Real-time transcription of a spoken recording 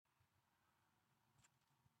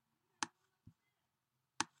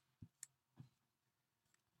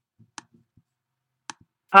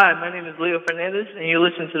Hi, my name is Leo Fernandez, and you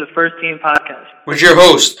listen to the First Team Podcast. With your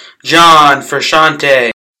host, John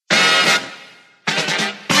Frashante.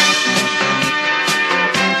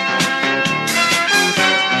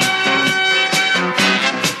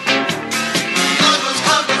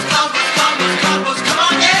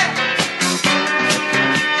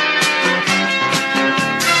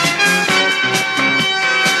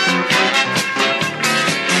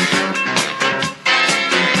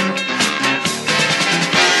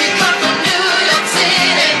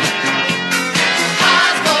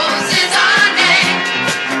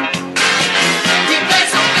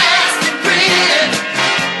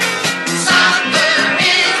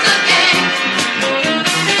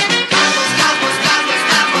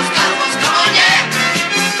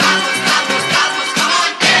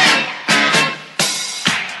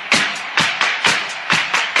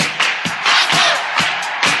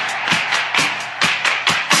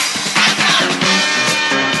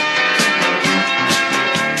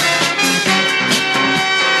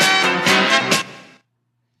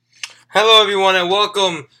 Hello, everyone, and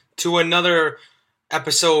welcome to another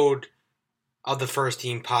episode of the First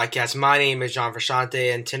Team Podcast. My name is John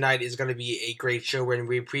Frashante, and tonight is going to be a great show when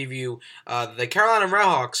we preview the Carolina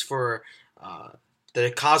Redhawks for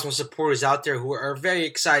the Cosmos supporters out there who are very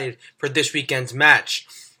excited for this weekend's match.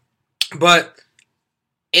 But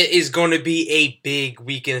it is going to be a big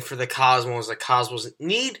weekend for the Cosmos. The Cosmos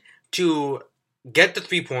need to get the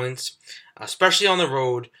 3 points, especially on the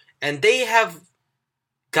road, and they have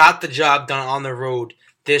got the job done on the road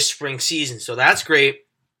this spring season. So that's great.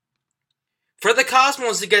 For the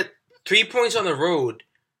Cosmos to get 3 points on the road,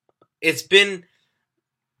 it's been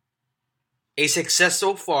a success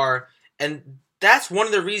so far, and that's one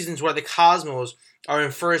of the reasons why the Cosmos are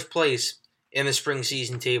in first place in the spring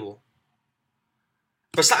season table.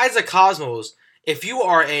 Besides the Cosmos, if you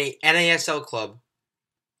are a NASL club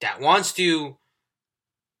that wants to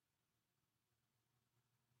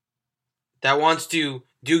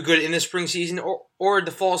do good in the spring season or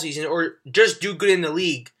the fall season or just do good in the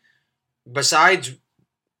league, besides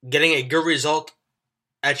getting a good result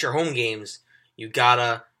at your home games, you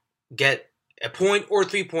gotta get a point or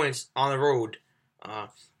 3 points on the road,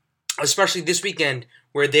 especially this weekend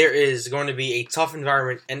where there is going to be a tough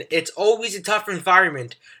environment, and it's always a tough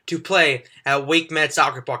environment to play at Wake Med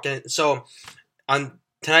Soccer Park. And so on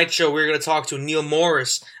tonight's show, we're going to talk to Neil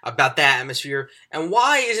Morris about that atmosphere and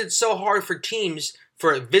why is it so hard for teams,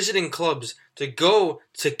 for visiting clubs, to go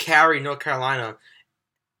to Cary, North Carolina.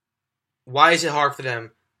 Why is it hard for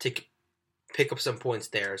them to pick up some points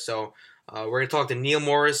there? So we're going to talk to Neil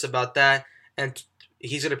Morris about that, and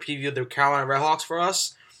he's going to preview the Carolina Redhawks for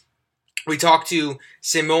us. We talked to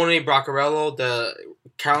Simone Braccarello, the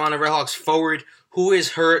Carolina Redhawks forward, who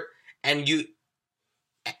is hurt and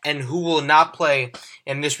who will not play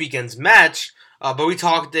in this weekend's match. But we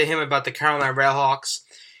talked to him about the Carolina Redhawks,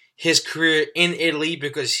 his career in Italy,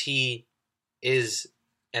 because he is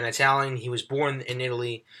an Italian. He was born in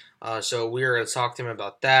Italy. So we were going to talk to him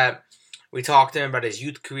about that. We talked to him about his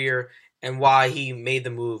youth career and why he made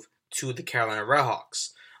the move to the Carolina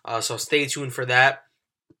Redhawks. So stay tuned for that.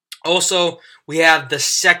 Also, we have the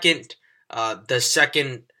second show,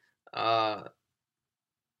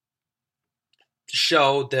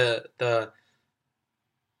 the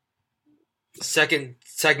second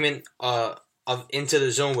segment of Into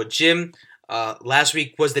the Zone with Jim. Last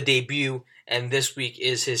week was the debut, and this week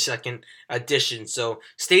is his second edition. So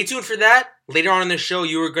stay tuned for that. Later on in the show,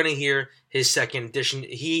 you are going to hear his second edition.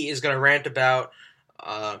 He is going to rant about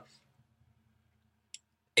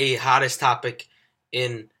a hottest topic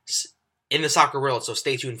in the soccer world. So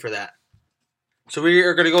stay tuned for that. So we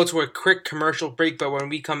are going to go to a quick commercial break, but when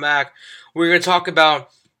we come back, we're going to talk about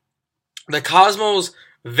the Cosmos'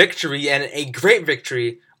 victory, and a great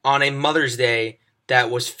victory on a Mother's Day that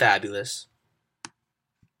was fabulous.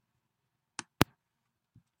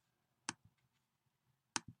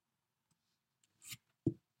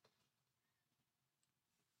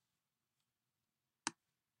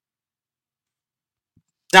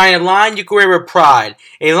 Design a line you can wear with pride.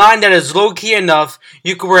 A line that is low-key enough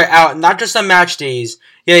you can wear it out not just on match days,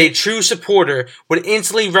 yet a true supporter would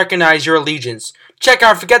instantly recognize your allegiance. Check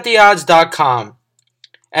out ForgetTheOdds.com.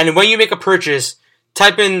 And when you make a purchase,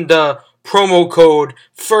 type in the promo code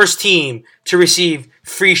FIRSTTEAM to receive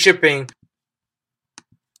free shipping.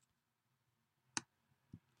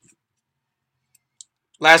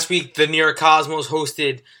 Last week, the New York Cosmos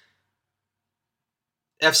hosted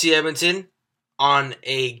FC Edmonton on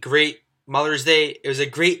a great Mother's Day. It was a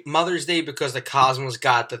great Mother's Day because the Cosmos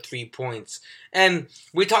got the 3 points. And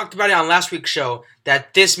we talked about it on last week's show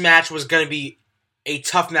that this match was going to be a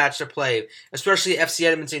tough match to play, especially FC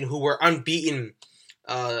Edmonton, who were unbeaten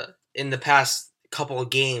in the past couple of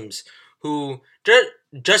games, who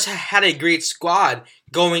just had a great squad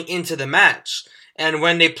going into the match. And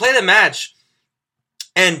when they play the match,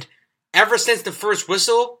 and ever since the first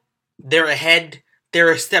whistle, they're ahead,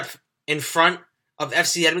 they're a step in front of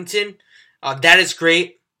FC Edmonton. That is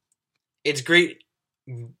great. It's great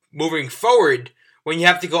moving forward when you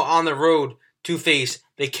have to go on the road to face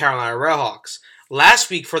the Carolina Railhawks. Last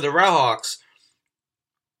week for the Railhawks,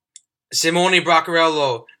 Simone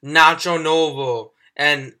Braccarello, Nacho Novo,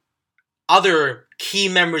 and other key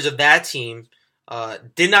members of that team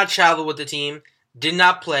did not travel with the team, did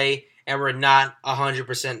not play, and were not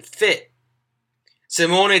 100% fit.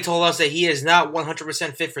 Simone told us that he is not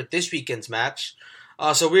 100% fit for this weekend's match.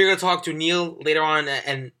 So we're going to talk to Neil later on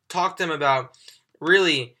and talk to him about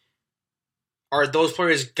really, are those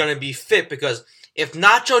players going to be fit? Because if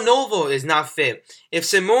Nacho Novo is not fit, if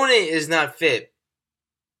Simone is not fit,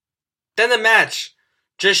 then the match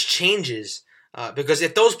just changes. Because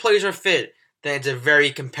if those players are fit, then it's a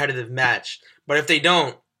very competitive match. But if they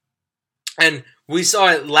don't, and we saw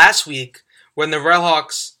it last week when the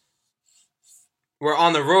Railhawks were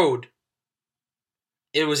on the road,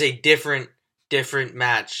 it was a different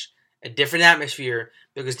match, a different atmosphere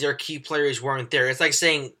because their key players weren't there. It's like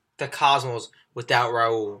saying the Cosmos without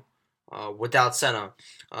Raul, without Senna.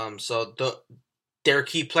 So their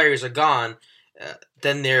key players are gone.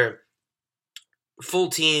 Then their full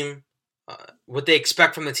team, what they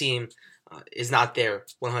expect from the team, is not there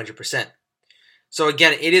 100%. So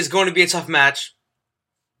again, it is going to be a tough match.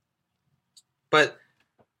 But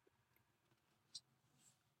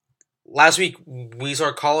last week we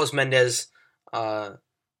saw Carlos Mendez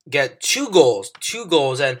get two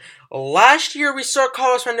goals. And last year we saw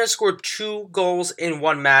Carlos Mendez score 2 goals in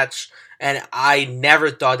one match, and I never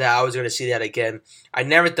thought that I was going to see that again. I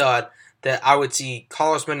never thought that I would see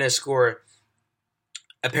Carlos Mendez score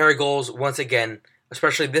a pair of goals once again,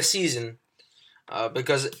 especially this season,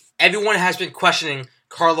 because everyone has been questioning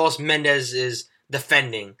Carlos Mendez's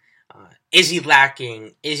defending. Is he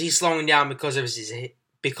lacking? Is he slowing down because of his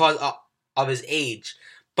age?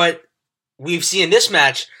 But we've seen in this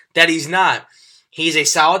match that he's not. He's a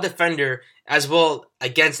solid defender as well.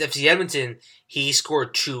 Against FC Edmonton, he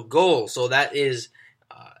scored 2 goals, so that is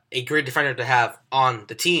a great defender to have on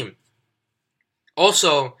the team.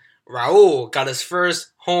 Also, Raul got his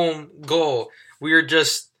first home goal. We are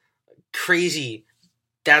just crazy.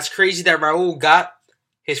 That's crazy that Raul got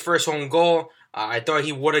his first home goal. I thought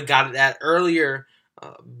he would have got that earlier.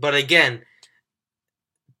 But again,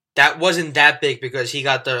 that wasn't that big because he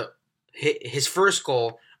got his first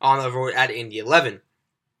goal on the road at Indy 11.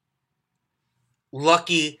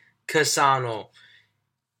 Lucky Casano.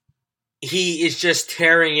 He is just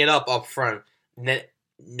tearing it up front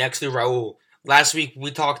next to Raul. Last week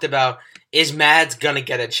we talked about, is Mads going to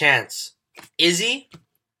get a chance? Is he?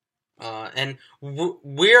 And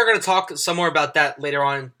we are going to talk some more about that later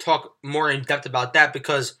on, talk more in depth about that,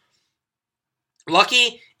 because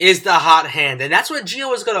Lucky is the hot hand, and that's what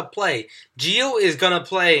Gio is going to play. Gio is going to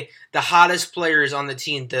play the hottest players on the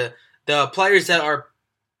team, the players that are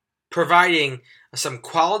providing some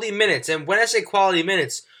quality minutes. And when I say quality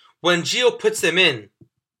minutes, when Gio puts them in,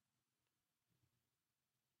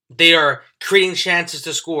 they are creating chances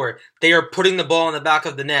to score. They are putting the ball in the back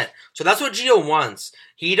of the net. So that's what Gio wants.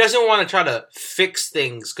 He doesn't want to try to fix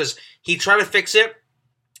things, because he tried to fix it,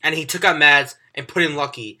 and he took out Mads and put in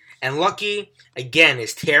Lucky. And Lucky, again,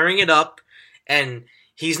 is tearing it up. And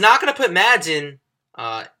he's not going to put Mads in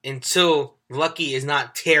until Lucky is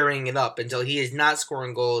not tearing it up, until he is not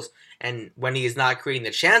scoring goals, and when he is not creating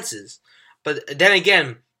the chances. But then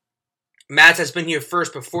again, Mads has been here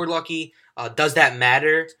first before Lucky. Does that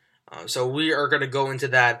matter? So we are going to go into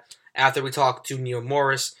that after we talk to Neil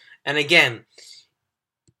Morris. And again,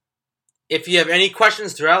 if you have any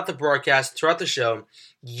questions throughout the broadcast, throughout the show,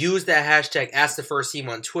 use that hashtag AskTheFirstTeam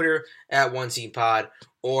on Twitter at OneTeamPod,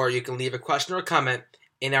 or you can leave a question or comment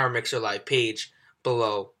in our Mixer Live page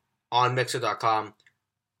below on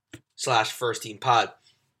Mixer.com/FirstTeamPod.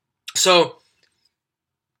 So,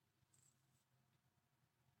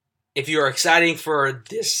 if you are excited for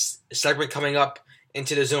this segment coming up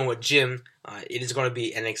into the zone with Jim, it is going to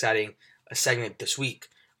be an exciting segment this week.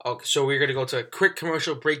 Okay, so we're going to go to a quick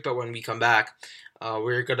commercial break, but when we come back,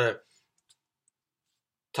 we're going to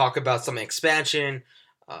talk about some expansion,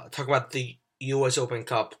 talk about the U.S. Open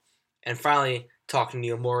Cup, and finally talk to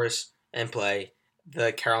Neil Morris and play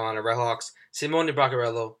the Carolina Railhawks Simone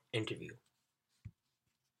Braccarello interview.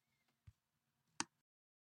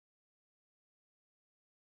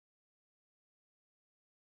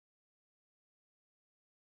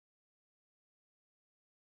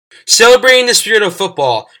 Celebrating the spirit of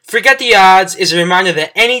football, Forget the Odds is a reminder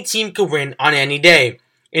that any team can win on any day.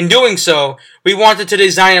 In doing so, we wanted to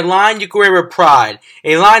design a line you can wear with pride,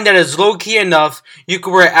 a line that is low-key enough you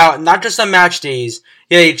can wear out not just on match days,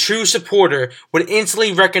 yet a true supporter would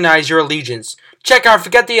instantly recognize your allegiance. Check out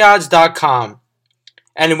ForgetTheOdds.com,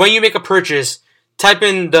 and when you make a purchase, type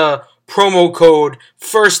in the promo code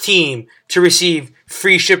FIRSTTEAM to receive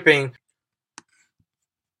free shipping.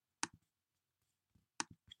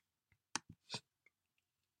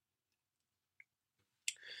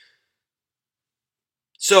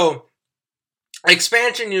 So,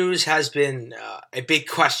 expansion news has been a big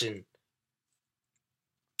question.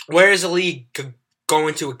 Where is the league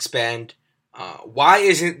going to expand? Why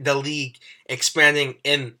isn't the league expanding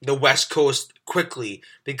in the West Coast quickly?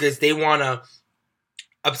 Because they want to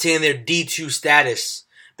obtain their D2 status.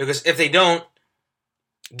 Because if they don't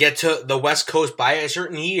get to the West Coast by a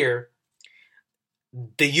certain year,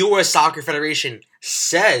 the U.S. Soccer Federation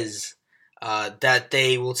says that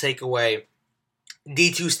they will take away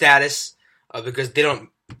D2 status because they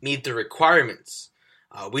don't meet the requirements.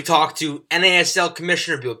 We talked to NASL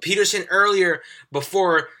Commissioner Bill Peterson earlier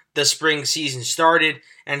before the spring season started,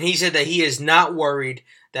 and he said that he is not worried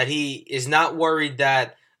that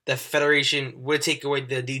the Federation would take away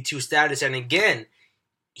the D2 status. And again,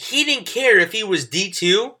 he didn't care if he was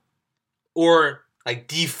D2 or like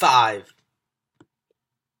D5.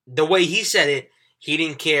 The way he said it, he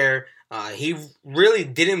didn't care. He really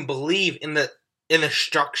didn't believe in the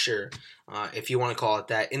structure, if you want to call it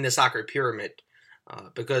that, in the soccer pyramid,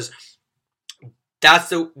 because that's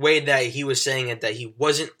the way that he was saying it, that he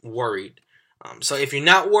wasn't worried. So if you're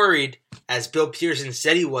not worried, as Bill Peterson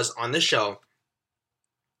said he was on the show,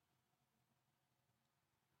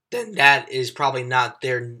 then that is probably not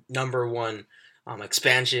their number one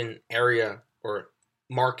expansion area or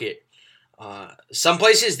market. Some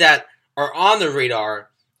places that are on the radar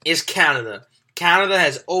is Canada. Canada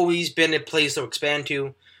has always been a place to expand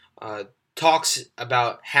to. Talks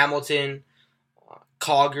about Hamilton,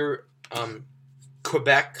 Calgary,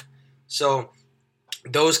 Quebec. So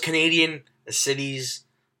those Canadian cities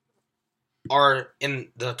are in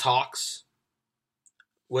the talks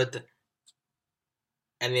with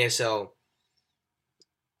NASL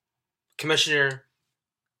commissioner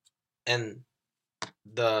and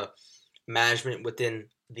the management within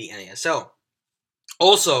the NASL.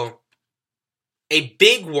 Also, a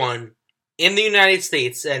big one in the United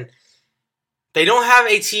States, and they don't have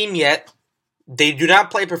a team yet. They do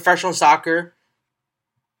not play professional soccer,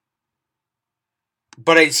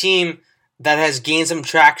 but a team that has gained some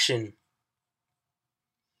traction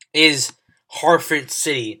is Hartford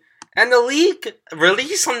City. And the league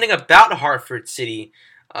released something about Hartford City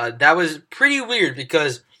that was pretty weird,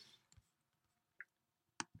 because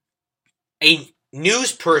a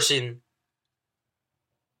news person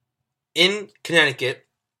in Connecticut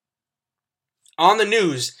on the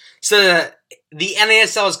news said that the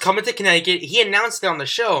NASL is coming to Connecticut. He announced it on the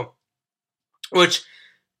show, which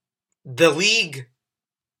the league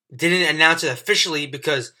didn't announce it officially,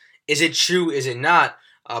 because is it true, is it not?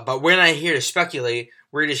 But we're not here to speculate.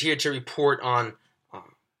 We're just here to report on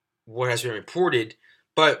what has been reported.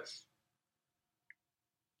 But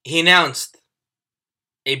he announced,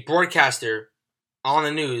 a broadcaster on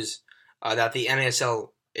the news, that the NASL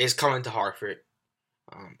is coming to Hartford.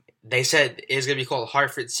 They said it's going to be called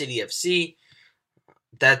Hartford City FC,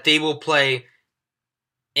 that they will play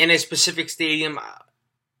in a specific stadium.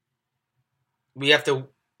 We have to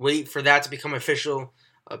wait for that to become official,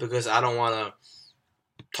 because I don't want to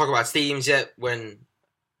talk about stadiums yet when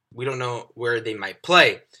we don't know where they might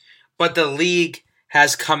play. But the league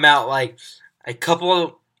has come out like a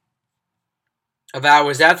couple of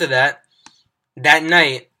hours after that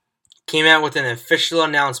night, came out with an official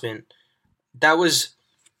announcement. That was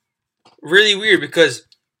really weird, because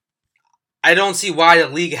I don't see why the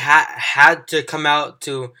league had to come out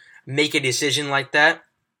to make a decision like that.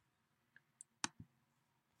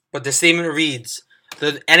 But the statement reads,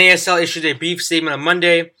 the NASL issued a brief statement on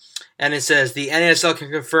Monday, and it says, the NASL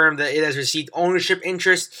can confirm that it has received ownership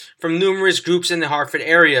interest from numerous groups in the Hartford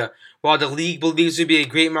area. While the league believes it to be a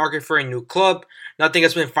great market for a new club, nothing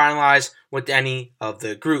has been finalized with any of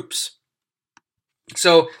the groups.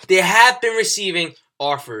 So they have been receiving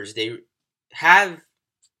offers. They have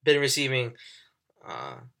been receiving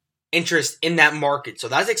interest in that market. So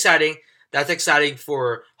that's exciting. That's exciting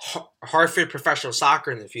for Hartford professional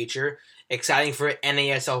soccer in the future. Exciting for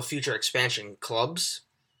NASL future expansion clubs.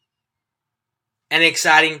 And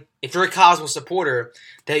exciting, if you're a Cosmos supporter,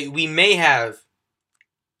 that we may have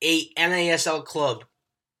a NASL club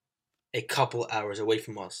a couple hours away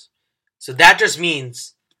from us. So that just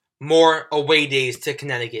means more away days to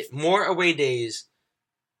Connecticut, more away days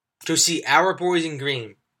to see our boys in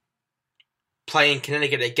green play in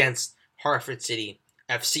Connecticut against Hartford City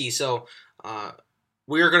FC. So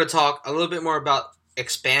we are going to talk a little bit more about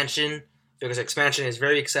expansion, because expansion is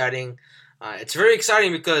very exciting. It's very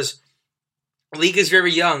exciting because the league is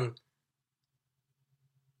very young,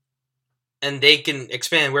 and they can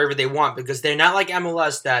expand wherever they want, because they're not like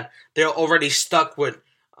MLS that they're already stuck with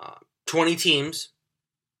 20 teams.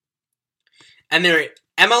 And their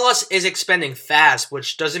MLS is expanding fast,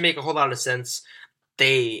 which doesn't make a whole lot of sense.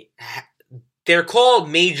 They're called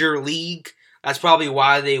Major League. That's probably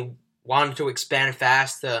why they wanted to expand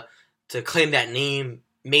fast to claim that name,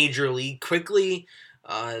 Major League, quickly.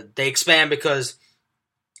 They expand because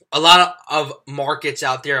a lot of markets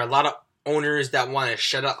out there, a lot of owners that want to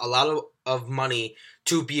shed up a lot of money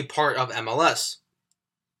to be part of MLS,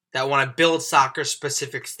 that want to build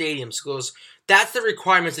soccer-specific stadiums. Because that's the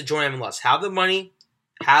requirements to join MLS. Have the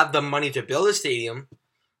money to build a stadium,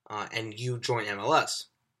 and you join MLS.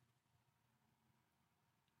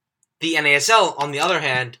 The NASL, on the other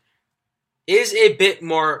hand, is a bit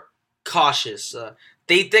more cautious.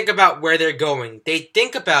 They think about where they're going. They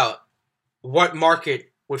think about what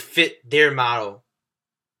market would fit their model.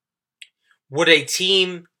 Would a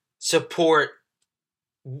team support,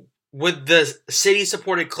 would the city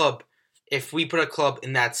support a club if we put a club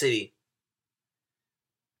in that city?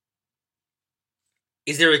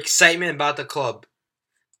 Is there excitement about the club?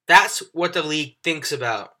 That's what the league thinks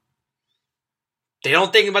about. They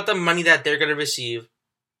don't think about the money that they're going to receive.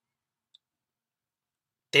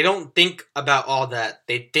 They don't think about all that.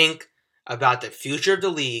 They think about the future of the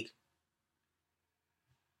league.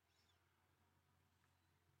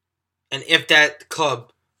 And if that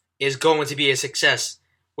club is going to be a success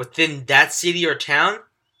within that city or town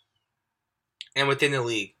and within the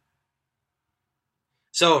league.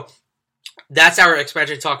 So that's our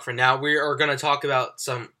expansion talk for now. We are going to talk about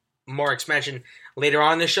some more expansion later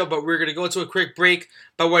on in the show, but we're going to go to a quick break.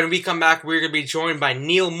 But when we come back, we're going to be joined by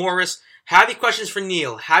Neil Morris. Have you questions for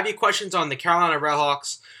Neil? Have you questions on the Carolina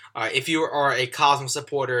Redhawks? If you are a Cosmos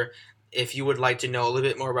supporter, if you would like to know a little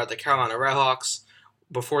bit more about the Carolina Redhawks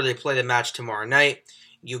before they play the match tomorrow night,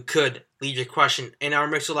 you could leave your question in our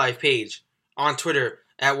Mixer Live page, on Twitter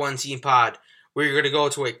at OneTeamPod. We're going to go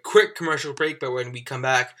to a quick commercial break, but when we come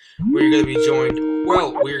back, we're going to be joined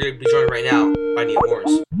right now by Neil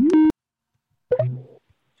Morris.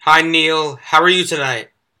 Hi, Neil. How are you tonight?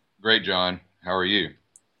 Great, John. How are you?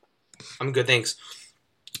 I'm good, thanks.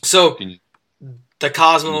 So, the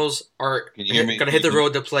Cosmos are going to hit the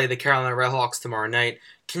road to play the Carolina Redhawks tomorrow night.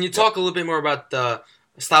 Can you talk a little bit more about the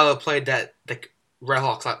style of play that the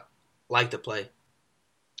Redhawks like to play?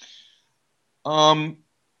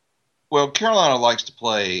 Well, Carolina likes to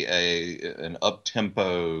play an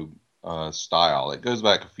up-tempo style. It goes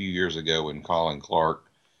back a few years ago when Colin Clark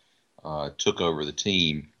took over the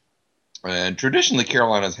team. And traditionally,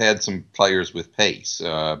 Carolina's had some players with pace.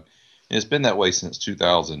 And it's been that way since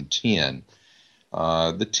 2010.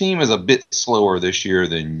 The team is a bit slower this year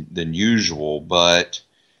than usual, but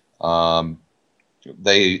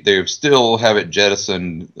they still haven't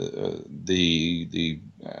jettisoned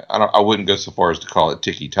I wouldn't go so far as to call it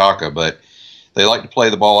tiki-taka, but they like to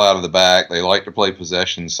play the ball out of the back. They like to play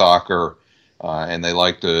possession soccer, and they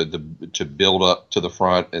like to build up to the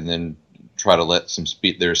front and then try to let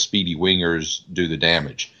their speedy wingers do the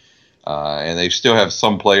damage. And they still have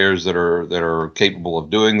some players that are capable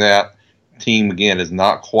of doing that. Team, again, is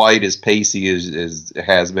not quite as pacey as it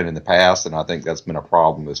has been in the past, and I think that's been a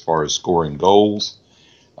problem as far as scoring goals.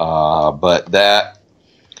 But that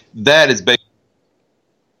is basically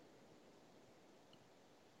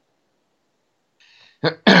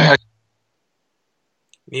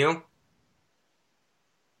Neil?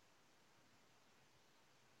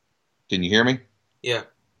 Can you hear me? Yeah.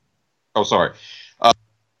 Oh, sorry.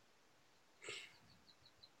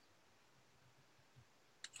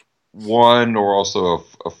 One or also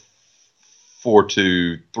a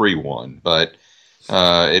 4-2-3-1, but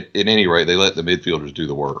at any rate, they let the midfielders do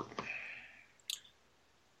the work.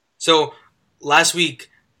 So last week,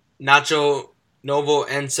 Nacho, Novo,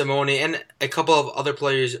 and Simone, and a couple of other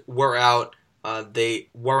players were out. They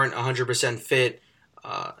weren't 100% fit.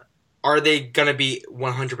 Are they going to be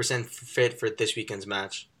 100% fit for this weekend's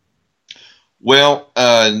match? Well,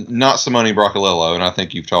 not Simone Bracalello, and I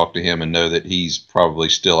think you've talked to him and know that he's probably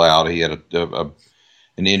still out. He had an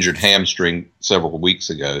injured hamstring several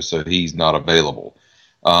weeks ago, so he's not available.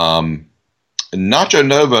 Nacho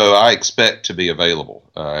Novo, I expect to be available.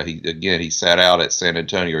 He sat out at San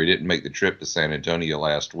Antonio. He didn't make the trip to San Antonio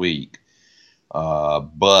last week,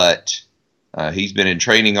 but He's been in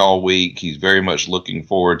training all week. He's very much looking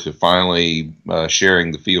forward to finally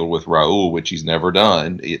sharing the field with Raul, which he's never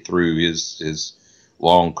done through his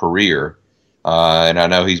long career. And I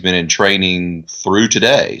know he's been in training through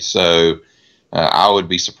today. So I would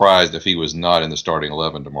be surprised if he was not in the starting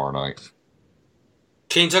 11 tomorrow night.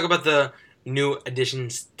 Can you talk about the new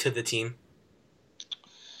additions to the team?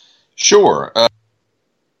 Sure.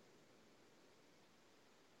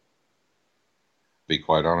 Be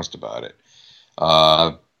quite honest about it.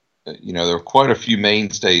 There were quite a few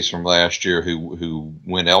mainstays from last year who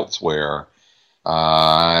went elsewhere,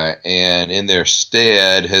 and in their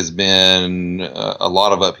stead has been a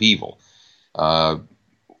lot of upheaval.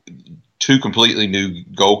 Two completely new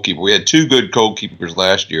goalkeepers. We had two good goalkeepers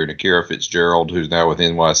last year, Nakira Fitzgerald, who's now with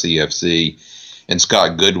NYCFC, and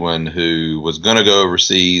Scott Goodwin, who was going to go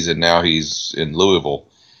overseas, and now he's in Louisville.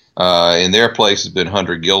 In their place has been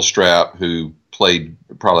Hunter Gilstrap, who played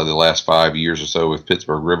probably the last 5 years or so with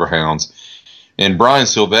Pittsburgh Riverhounds. And Brian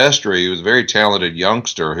Silvestri, who was a very talented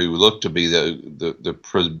youngster who looked to be the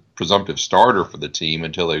presumptive starter for the team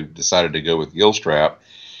until they decided to go with Gilstrap.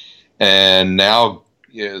 And now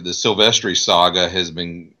the Silvestri saga has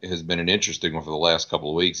been an interesting one for the last couple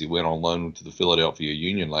of weeks. He went on loan to the Philadelphia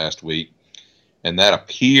Union last week, and that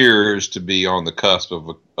appears to be on the cusp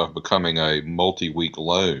of becoming a multi-week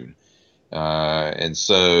loan.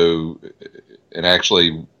 And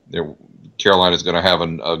actually, Carolina's going to have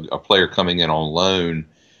a player coming in on loan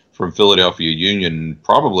from Philadelphia Union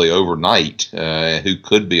probably overnight, who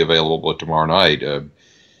could be available tomorrow night. A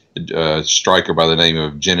striker by the name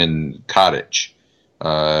of Jenin Kadic,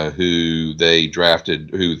 who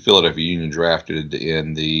Philadelphia Union drafted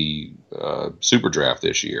in the Super Draft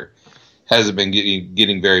this year. Hasn't been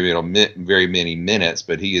getting very many minutes,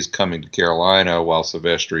 but he is coming to Carolina while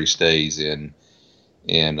Silvestri stays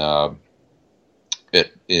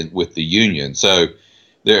with the Union. So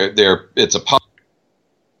it's a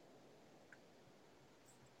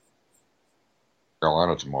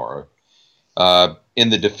Carolina tomorrow. In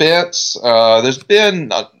the defense, there's been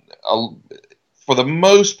for the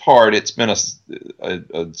most part, it's been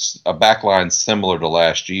a back line similar to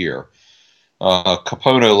last year.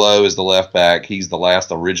 Capono Lowe is the left back. He's the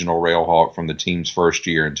last original Railhawk from the team's first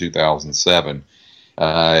year in 2007.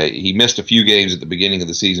 He missed a few games at the beginning of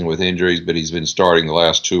the season with injuries, but he's been starting the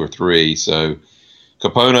last 2 or 3. So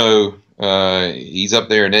Capono, he's up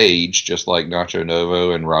there in age, just like Nacho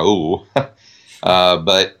Novo and Raul,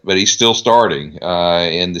 but he's still starting.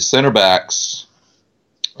 And the center backs,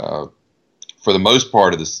 for the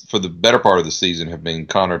better part of the season, have been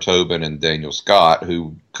Connor Tobin and Daniel Scott,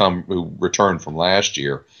 who returned from last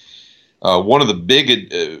year. One of the big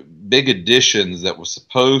additions that was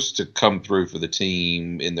supposed to come through for the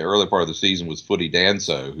team in the early part of the season was Footy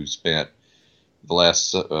Danso, who spent the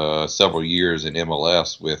last several years in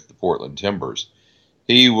MLS with the Portland Timbers.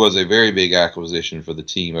 He was a very big acquisition for the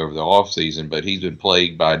team over the offseason, but he's been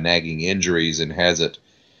plagued by nagging injuries and hasn't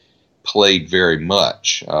played very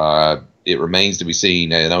much. It remains to be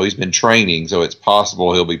seen. I know he's been training, so it's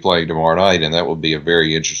possible he'll be playing tomorrow night, and that would be a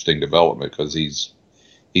very interesting development because he's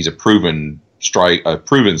a proven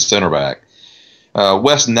center back.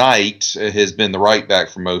 Wes Knight has been the right back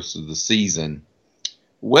for most of the season.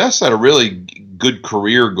 Wes had a really good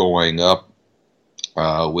career going up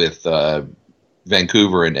with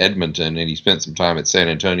Vancouver and Edmonton, and he spent some time at San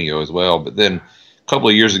Antonio as well. But then a couple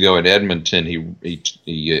of years ago in Edmonton, he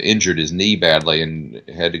injured his knee badly and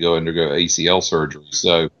had to go undergo ACL surgery.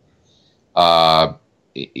 So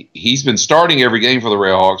he's been starting every game for the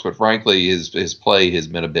Railhawks, but frankly, his play has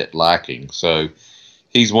been a bit lacking. So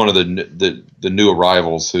he's one of the new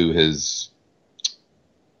arrivals who has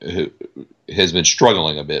been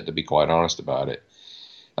struggling a bit, to be quite honest about it.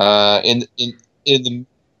 In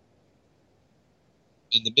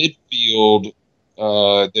the midfield,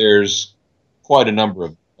 there's quite a number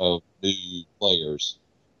of new players.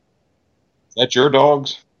 Is that your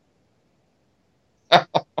dogs? I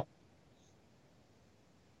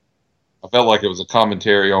felt like it was a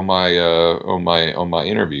commentary on my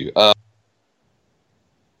interview.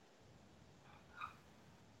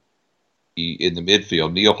 In the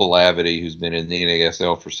midfield, Neil Palavity, who's been in the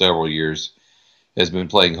NASL for several years, has been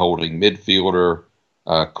playing holding midfielder.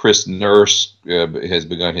 Chris Nurse has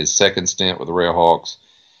begun his second stint with the Railhawks.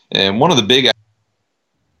 And one of the big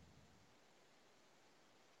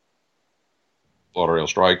Lauderdale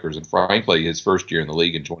Strikers, and frankly, his first year in the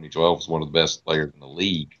league in 2012 was one of the best players in the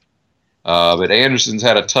league. But Anderson's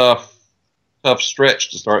had a tough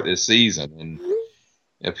stretch to start this season and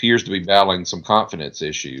appears to be battling some confidence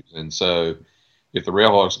issues. And so if the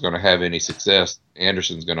Railhawks are going to have any success,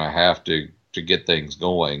 Anderson's going to have to to get things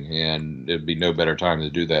going, and it'd be no better time to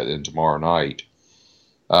do that than tomorrow night.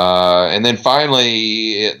 And then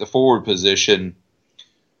finally, at the forward position,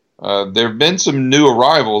 there have been some new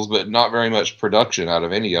arrivals, but not very much production out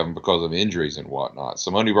of any of them because of injuries and whatnot.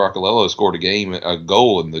 Simone Bracalello scored a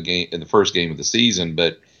goal in the first game of the season,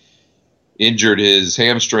 but injured his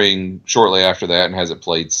hamstring shortly after that and hasn't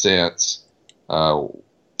played since.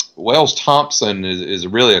 Wells Thompson is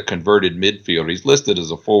really a converted midfielder. He's listed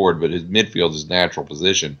as a forward, but his midfield is his natural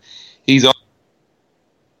position. He's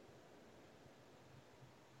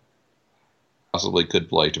possibly could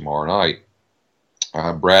play tomorrow night.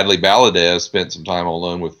 Bradley Valadez spent some time on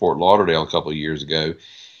loan with Fort Lauderdale a couple of years ago.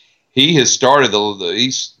 He has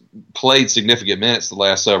he's played significant minutes the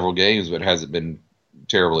last several games, but hasn't been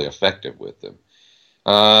terribly effective with them.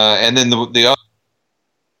 And then the other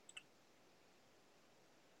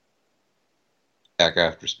back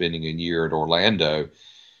after spending a year at Orlando,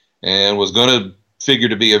 and was going to figure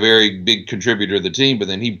to be a very big contributor to the team, but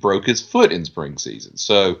then he broke his foot in spring season.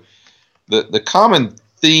 So the common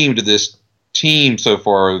theme to this team so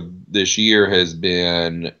far this year has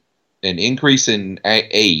been an increase in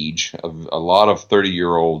age of a lot of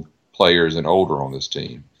 30-year-old players and older on this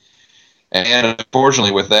team. And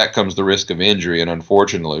unfortunately, with that comes the risk of injury, and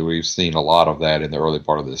unfortunately, we've seen a lot of that in the early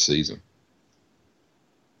part of this season.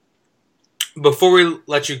 Before we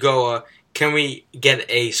let you go, can we get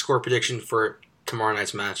a score prediction for tomorrow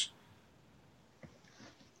night's match?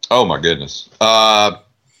 Oh, my goodness.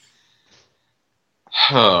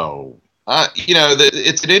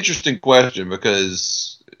 It's an interesting question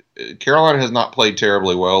because Carolina has not played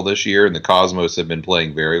terribly well this year, and the Cosmos have been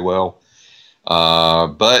playing very well.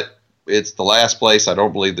 But it's the last place I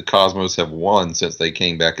don't believe the Cosmos have won since they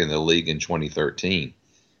came back in the league in 2013.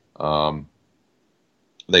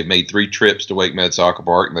 They've made 3 trips to Wake Med Soccer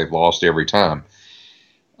Park, and they've lost every time.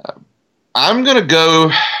 I'm going to go,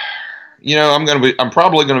 I'm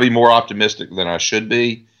probably going to be more optimistic than I should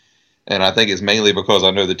be. And I think it's mainly because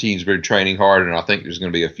I know the team's been training hard, and I think there's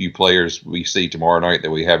going to be a few players we see tomorrow night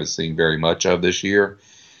that we haven't seen very much of this year.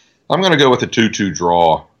 I'm going to go with a 2-2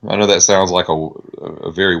 draw. I know that sounds like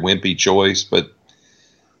a very wimpy choice, but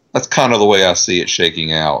that's kind of the way I see it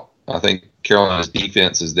shaking out. I think Carolina's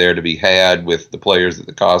defense is there to be had with the players that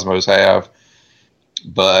the Cosmos have.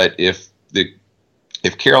 But if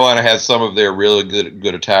Carolina has some of their really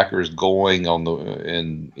good attackers going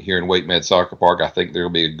here in Wake Med Soccer Park, I think there will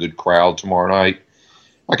be a good crowd tomorrow night.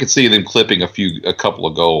 I could see them clipping a couple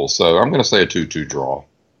of goals. So I'm going to say a 2-2 draw.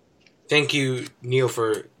 Thank you, Neil,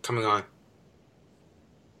 for coming on.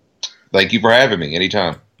 Thank you for having me.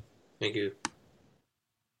 Anytime. Thank you.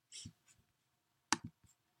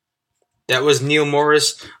 That was Neil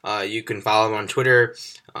Morris. You can follow him on Twitter,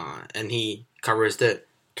 and he covers the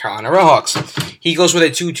Carolina Roadhawks. He goes with a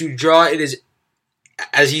 2-2 draw. It is,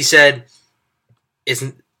 as he said,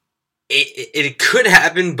 it could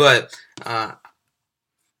happen, but I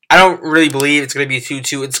don't really believe it's going to be a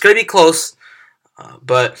 2-2. It's going to be close,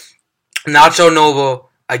 but Nacho Novo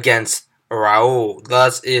against Raul.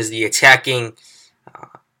 Thus is the attacking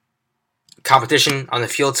competition on the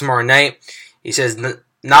field tomorrow night. He says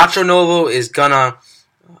Nacho Novo is going to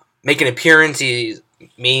make an appearance. He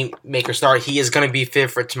may make a start. He is going to be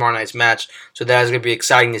fit for tomorrow night's match, so that is going to be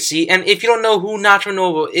exciting to see. And if you don't know who Nacho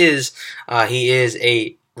Novo is, he is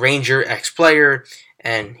a Ranger ex-player,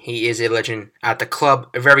 and he is a legend at the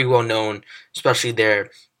club, very well known, especially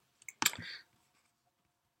there.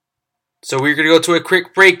 So we're going to go to a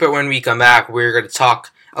quick break, but when we come back, we're going to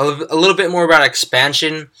talk a little bit more about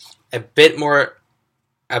expansion, a bit more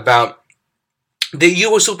about the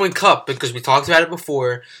U.S. Open Cup, because we talked about it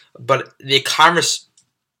before, but the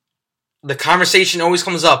conversation always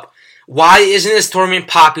comes up. Why isn't this tournament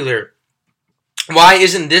popular? Why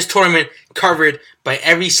isn't this tournament covered by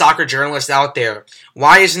every soccer journalist out there?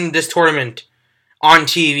 Why isn't this tournament on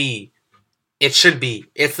TV? It should be.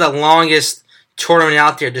 It's the longest tournament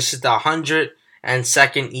out there. This is the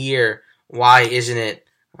 102nd year. Why isn't it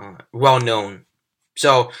well known?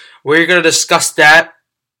 So we're going to discuss that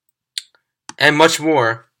and much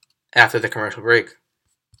more after the commercial break.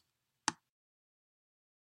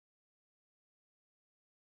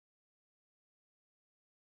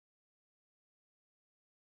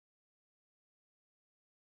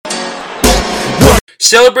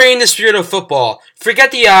 Celebrating the spirit of football,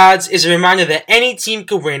 Forget the Odds is a reminder that any team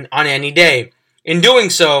can win on any day. In doing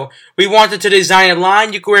so, we wanted to design a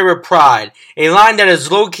line you can wear with pride, a line that is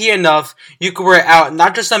low-key enough you can wear it out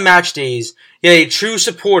not just on match days, yet a true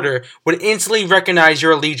supporter would instantly recognize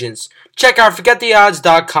your allegiance. Check out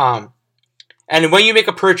ForgetTheOdds.com, and when you make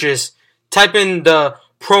a purchase, type in the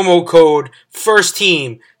promo code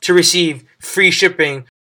FIRSTTEAM to receive free shipping.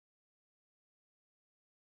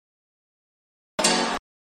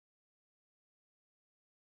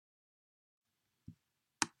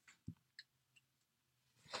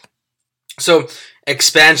 So,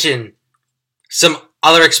 expansion. Some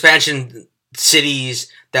other expansion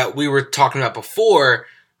cities that we were talking about before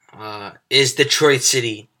is Detroit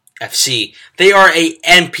City FC. They are a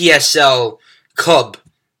NPSL club.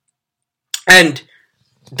 And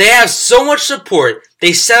they have so much support.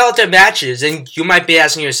 They sell out their matches. And you might be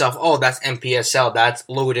asking yourself, oh, that's NPSL. That's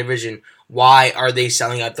lower division. Why are they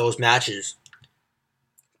selling out those matches?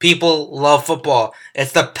 People love football.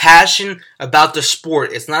 It's the passion about the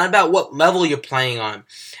sport. It's not about what level you're playing on.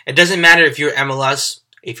 It doesn't matter if you're MLS,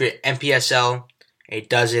 if you're NPSL. It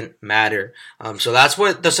doesn't matter. So that's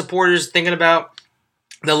what the supporters are thinking about.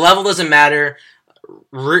 The level doesn't matter.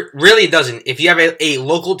 Really doesn't. If you have a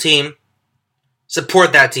local team,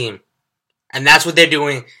 support that team. And that's what they're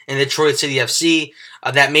doing in Detroit City FC.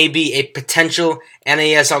 That may be a potential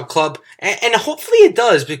NASL club. And hopefully it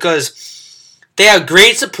does, because they have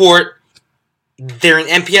great support. They're in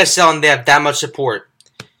NPSL and they have that much support.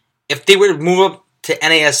 If they were to move up to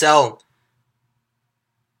NASL,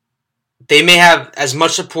 they may have as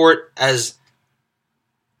much support as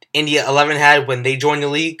India 11 had when they joined the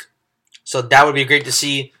league. So that would be great to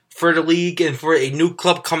see for the league and for a new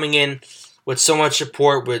club coming in with so much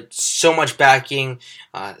support, with so much backing,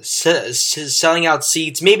 selling out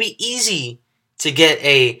seats. Maybe easy to get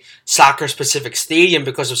a soccer-specific stadium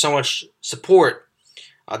because of so much support.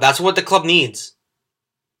 That's what the club needs.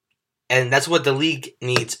 And that's what the league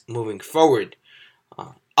needs moving forward.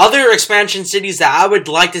 Other expansion cities that I would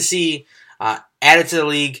like to see added to the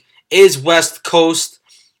league is West Coast.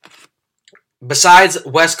 Besides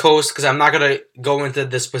West Coast, because I'm not going to go into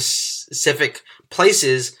the specific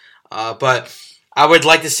places, but I would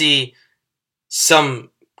like to see some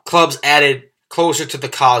clubs added closer to the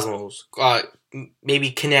Cosmos.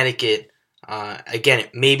 Maybe Connecticut. Again,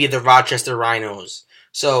 maybe the Rochester Rhinos.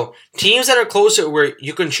 So teams that are closer where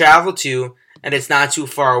you can travel to and it's not too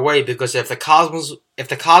far away, because if the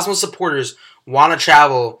Cosmos supporters want to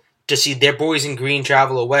travel to see their boys in green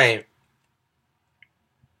travel away,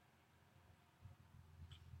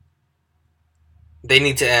 they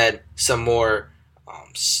need to add some more.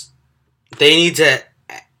 They need to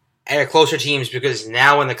add closer teams, because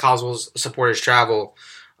now when the Cosmos supporters travel,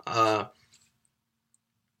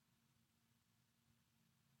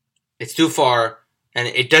 it's too far, and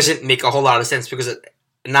it doesn't make a whole lot of sense, because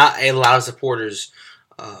not a lot of supporters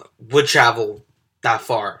would travel that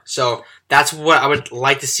far. So that's what I would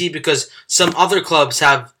like to see, because some other clubs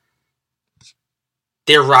have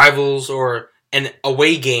their rivals or an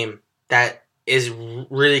away game that is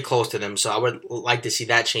really close to them. So I would like to see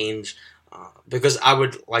that change, because I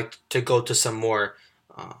would like to go to some more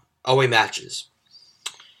away matches.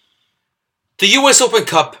 The U.S. Open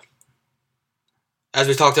Cup, as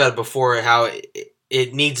we talked about before, how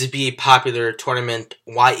it needs to be a popular tournament.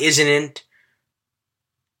 Why isn't it?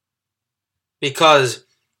 Because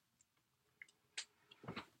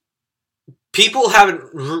people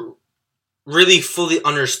haven't really fully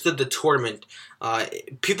understood the tournament.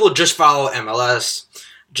 People just follow MLS,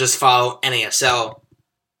 just follow NASL.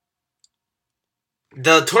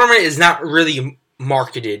 The tournament is not really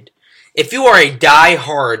marketed. If you are a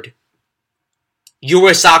die-hard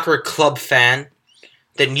U.S. Soccer club fan,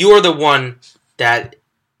 then you are the one that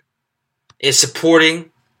is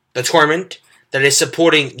supporting the tournament, that is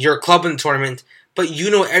supporting your club in the tournament, but you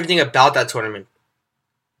know everything about that tournament.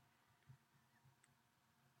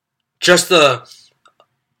 Just the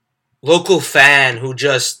local fan who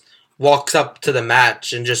just walks up to the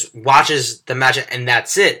match and just watches the match and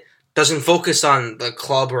that's it. Doesn't focus on the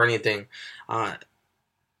club or anything.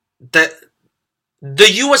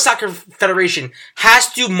 The U.S. Soccer Federation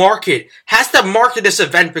has to market this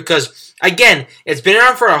event, because, again, it's been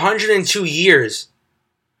around for 102 years.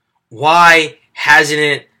 Why hasn't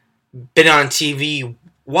it been on TV?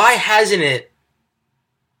 Why hasn't it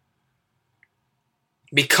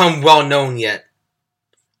become well known yet?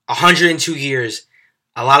 102 years.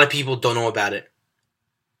 A lot of people don't know about it.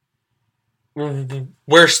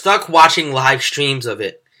 We're stuck watching live streams of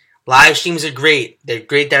it. Live streams are great. They're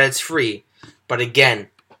great that it's free. But again,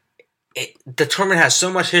 the tournament has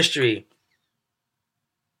so much history.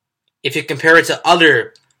 If you compare it to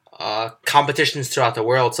other competitions throughout the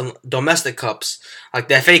world, some domestic cups, like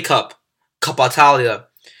the FA Cup, Coppa Italia,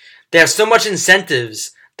 they have so much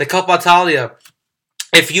incentives. The Coppa Italia,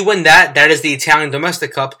 if you win that, that is the Italian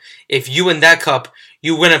domestic cup. If you win that cup,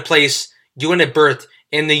 you win a place, you win a berth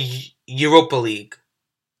in the Europa League.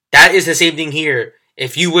 That is the same thing here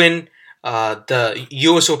If you win the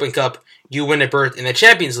U.S. Open Cup, you win a berth in the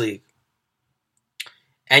Champions League.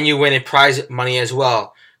 And you win a prize money as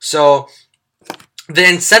well. So the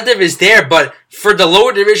incentive is there, but for the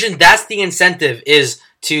lower division, that's the incentive, is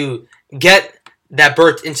to get that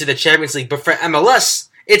berth into the Champions League. But for MLS,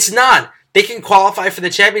 it's not. They can qualify for the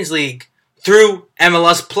Champions League through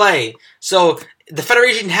MLS play. So the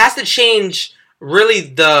federation has to change really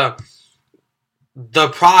the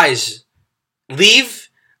prize. Leave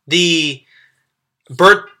the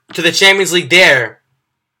berth to the Champions League there,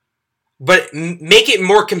 but make it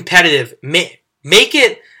more competitive. Make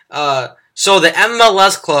it so the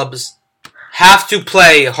MLS clubs have to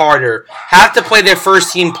play harder, have to play their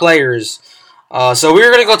first team players. So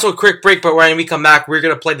we're going to go to a quick break, but when we come back, we're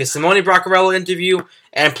going to play the Simone Braccarello interview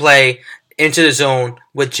and play Into the Zone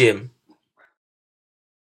with Jim.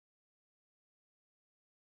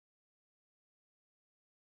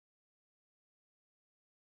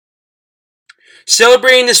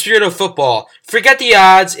 Celebrating the spirit of football, Forget the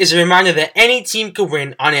Odds is a reminder that any team can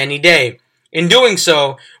win on any day. In doing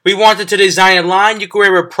so, we wanted to design a line you can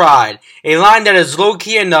wear with pride, a line that is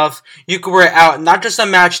low-key enough you can wear out not just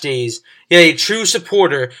on match days, yet a true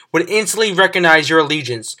supporter would instantly recognize your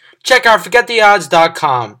allegiance. Check out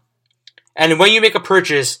ForgetTheOdds.com. And when you make a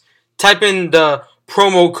purchase, type in the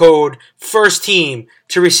promo code FIRSTTEAM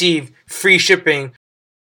to receive free shipping.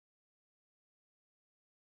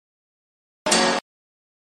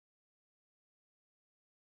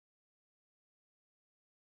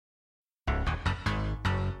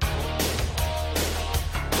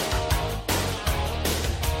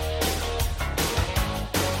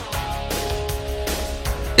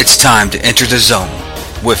 It's time to enter the zone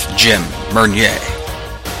with Jim Mernier.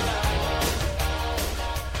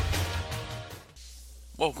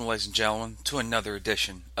 Welcome, ladies and gentlemen, to another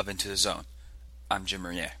edition of Into the Zone. I'm Jim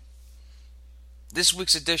Mernier. This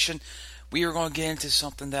week's edition, we are going to get into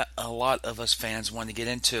something that a lot of us fans want to get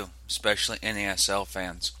into, especially NASL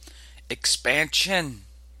fans. Expansion.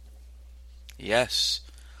 Yes.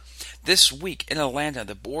 This week in Atlanta,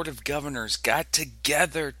 the Board of Governors got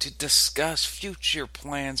together to discuss future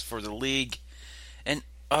plans for the league and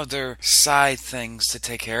other side things to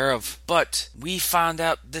take care of. But we found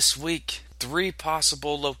out this week 3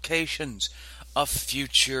 possible locations of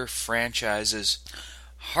future franchises: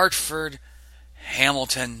 Hartford,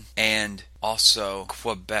 Hamilton, and also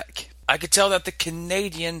Quebec. I could tell that the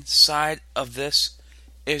Canadian side of this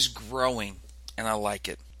is growing, and I like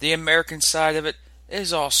it. The American side of it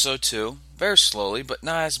is also too, very slowly, but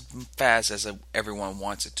not as fast as everyone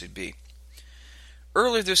wants it to be.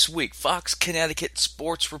 Earlier this week, Fox Connecticut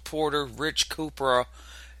sports reporter Rich Cooper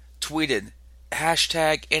tweeted,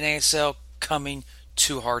 #NASL coming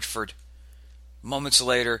to Hartford. Moments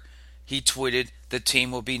later, he tweeted the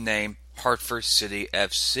team will be named Hartford City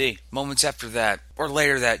FC. Moments after that, or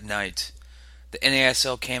later that night, the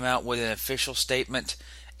NASL came out with an official statement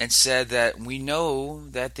and said that we know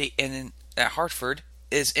that that Hartford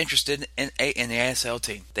is interested in a NASL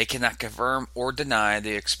team. They cannot confirm or deny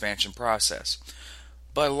the expansion process.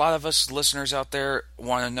 But a lot of us listeners out there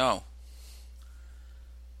want to know.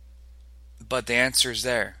 But the answer is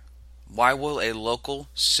there. Why will a local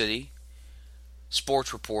city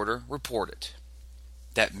sports reporter report it?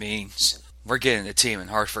 That means we're getting a team in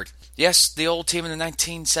Hartford. Yes, the old team in the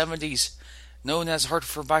 1970s, known as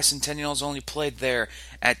Hartford Bicentennials, only played there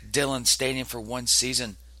at Dillon Stadium for 1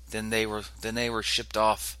 season. Then they were shipped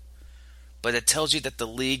off. But it tells you that the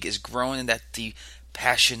league is growing and that the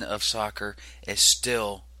passion of soccer is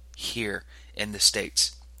still here in the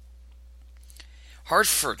States.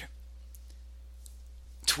 Hartford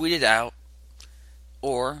tweeted out,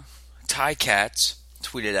 or Ticats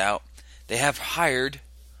tweeted out, they have hired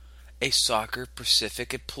a Soccer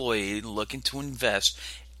Pacific employee looking to invest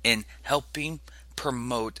in helping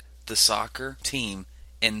promote the soccer team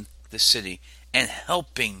in the city and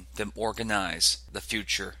helping them organize the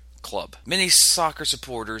future club. Many soccer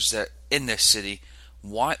supporters that in this city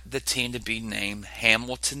want the team to be named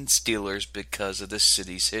Hamilton Steelers because of the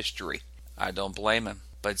city's history. I don't blame them,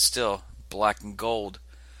 but still, black and gold,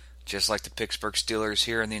 just like the Pittsburgh Steelers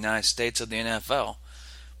here in the United States of the NFL,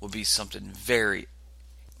 will be something very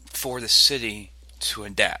for the city to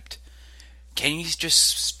adapt. Can you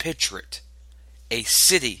just picture it? A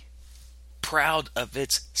city proud of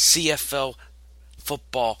its CFL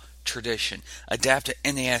football tradition, adapt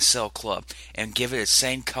an NASL club and give it its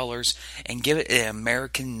same colors and give it an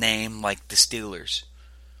American name like the Steelers.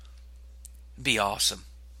 It'd be awesome.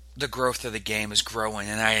 The growth of the game is growing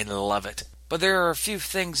and I love it. But there are a few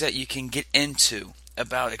things that you can get into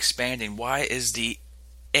about expanding. Why is the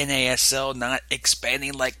NASL not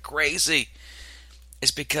expanding like crazy?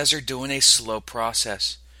 is because they're doing a slow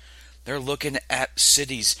process. They're looking at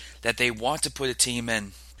cities that they want to put a team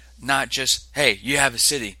in. Not just, hey, you have a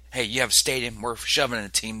city. Hey, you have a stadium. We're shoving in a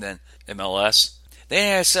team then, MLS. The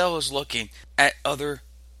NASL is looking at other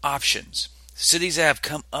options. Cities that have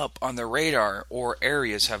come up on the radar or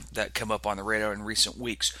areas that come up on the radar in recent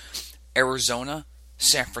weeks. Arizona,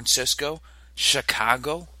 San Francisco,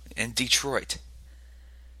 Chicago, and Detroit.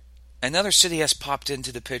 Another city has popped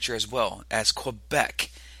into the picture as well as Quebec.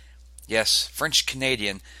 Yes,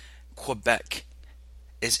 French-Canadian Quebec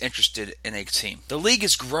is interested in a team. The league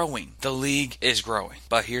is growing.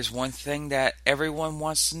 But here's one thing that everyone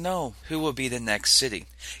wants to know. Who will be the next city?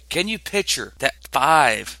 Can you picture that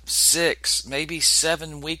 5, 6, maybe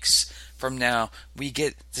 7 weeks from now, we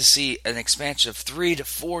get to see an expansion of 3 to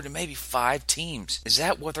 4 to maybe 5 teams? Is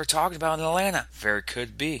that what they're talking about in Atlanta? Very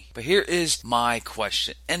could be. But here is my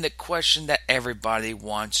question, and the question that everybody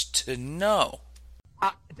wants to know.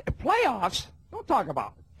 Playoffs? Don't talk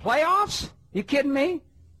about playoffs. You kidding me?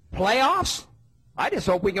 Playoffs? I just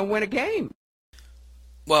hope we can win a game.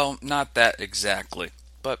 Well, not that exactly,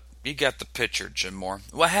 but you got the picture, Jim Moore.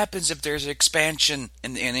 What happens if there's an expansion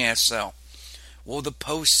in the NASL? Will the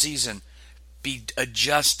postseason be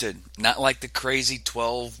adjusted? Not like the crazy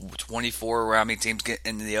 12, 24, or how many teams get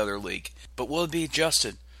into the other league, but will it be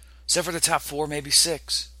adjusted? Except for the top 4, maybe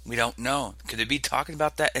 6. We don't know. Could they be talking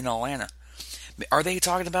about that in Atlanta? Are they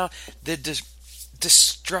talking about the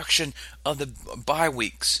destruction of the bye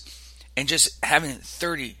weeks and just having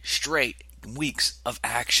 30 straight weeks of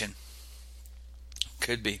action?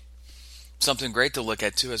 Could be. Something great to look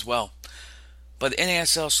at too as well. But the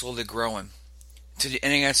NASL is slowly growing. To the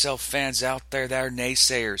NASL fans out there that are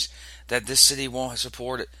naysayers, that this city won't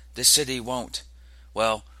support it, this city won't.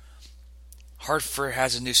 Well, Hartford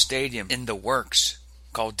has a new stadium in the works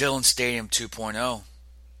called Dillon Stadium 2.0.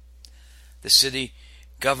 The city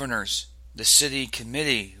governors, the city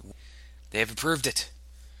committee, they have approved it.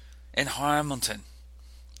 In Hamilton,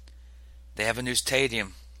 they have a new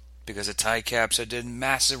stadium because the Tidecaps are doing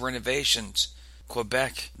massive renovations.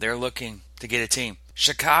 Quebec, they're looking to get a team.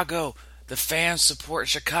 Chicago, the fans support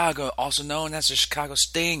Chicago, also known as the Chicago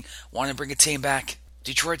Sting, want to bring a team back.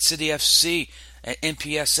 Detroit City FC, an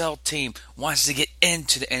NPSL team, wants to get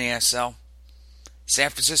into the NASL. San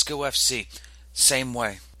Francisco FC, same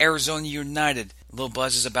way. Arizona United, little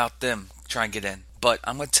buzzes about them trying to get in. But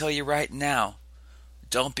I'm going to tell you right now,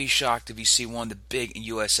 don't be shocked if you see one of the big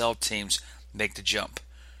USL teams make the jump.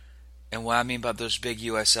 And what I mean by those big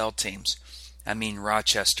USL teams, I mean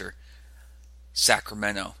Rochester,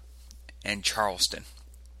 Sacramento, and Charleston.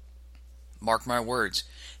 Mark my words,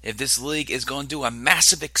 if this league is going to do a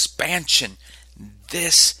massive expansion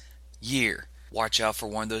this year, watch out for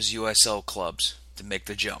one of those USL clubs to make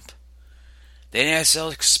the jump. The NASL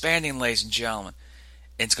is expanding, ladies and gentlemen.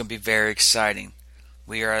 It's going to be very exciting.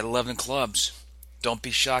 We are at 11 clubs. Don't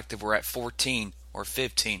be shocked if we're at 14 or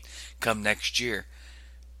 15 come next year.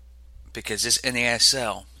 Because this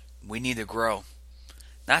NASL, we need to grow.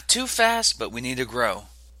 Not too fast, but we need to grow.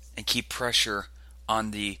 And keep pressure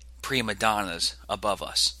on the prima donnas above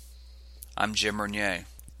us. I'm Jim Renier.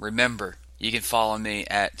 Remember, you can follow me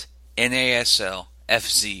at NASL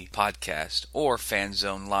FZ Podcast or Fan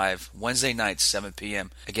Zone Live Wednesday nights 7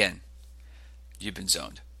 p.m. Again, you've been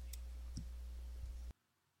zoned.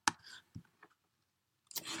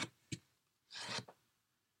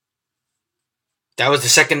 That was the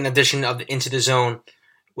second edition of the Into the Zone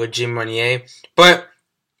with Jim Renier. But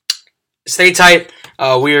stay tight.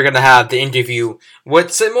 We are going to have the interview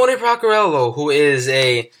with Simone Proccarello, who is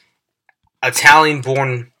a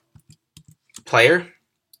Italian-born player.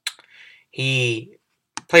 He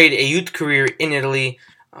played a youth career in Italy.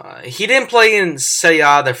 He didn't play in Serie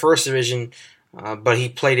A, the first division, but he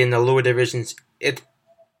played in the lower divisions in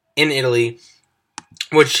Italy,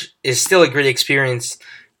 which is still a great experience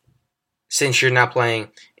since you're not playing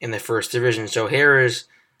in the first division. So here is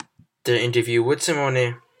the interview with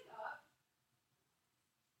Simone.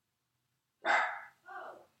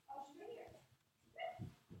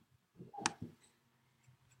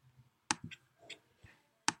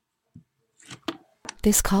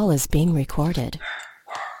 This call is being recorded.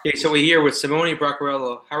 Okay, so we're here with Simone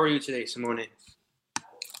Proccarello. How are you today, Simone?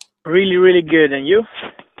 Really, really good. And you?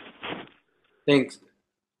 Thanks.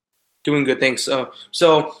 Doing good, thanks.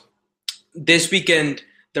 So this weekend,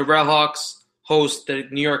 the Redhawks host the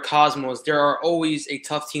New York Cosmos. They are always a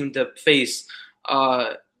tough team to face.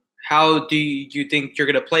 How do you think you're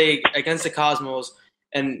going to play against the Cosmos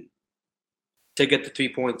and to get the 3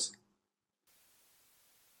 points?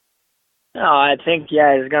 No, I think,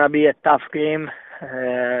 it's going to be a tough game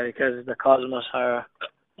because the Cosmos are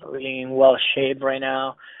really in well shape right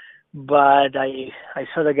now. But I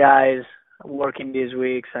saw the guys working these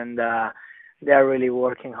weeks, and they're really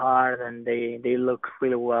working hard, and they look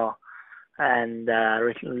really well, and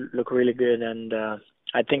look really good. And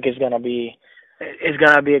I think it's gonna be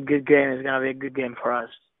a good game. It's gonna be a good game for us.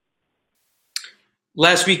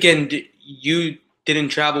 Last weekend, you didn't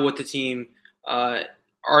travel with the team. Are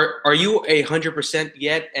you 100%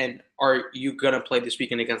 yet? And are you gonna play this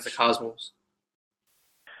weekend against the Cosmos?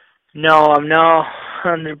 No, I'm not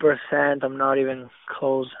 100%. I'm not even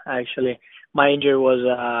close. Actually, my injury was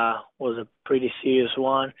a pretty serious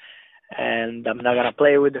one, and I'm not gonna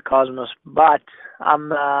play with the Cosmos. But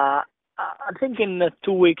I think in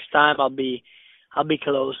 2 weeks' time I'll be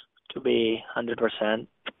close to be 100%.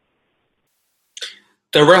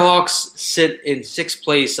 The Redhawks sit in sixth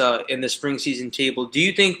place in the spring season table. Do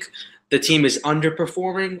you think the team is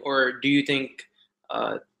underperforming, or do you think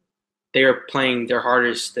uh, they are playing their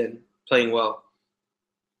hardest and playing well?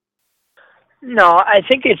 No, I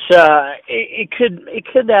think it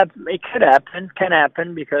could happen, can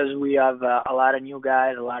happen because we have a lot of new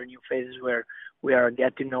guys, a lot of new faces where we are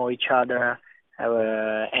get to know each other,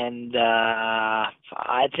 and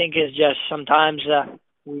I think it's just sometimes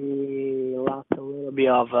we lost a little bit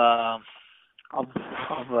of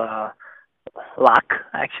luck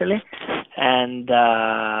actually, and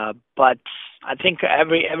but I think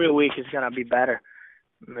every week is gonna be better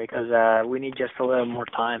because we need just a little more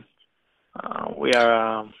time. We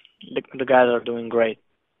are the guys are doing great.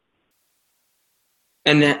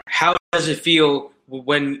 And then how does it feel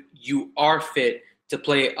when you are fit to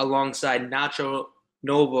play alongside Nacho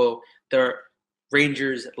Novo, the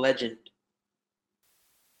Rangers legend?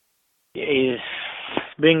 He's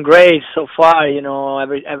been great so far.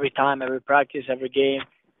 Every time, every practice, every game,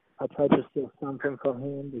 I try to steal something from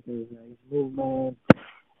him because his movement,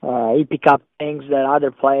 he pick up things that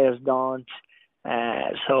other players don't.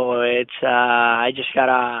 So it's I just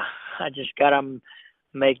gotta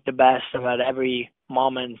make the best of it every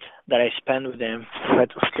moment that I spend with him. Try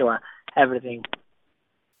to steal everything.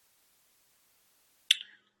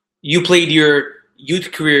 You played your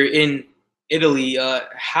youth career in Italy.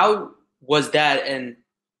 How was that, and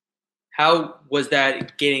how was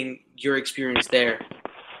that getting your experience there?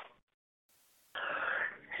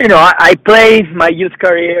 I played my youth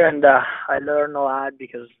career, and I learned a lot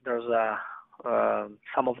because there's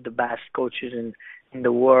some of the best coaches in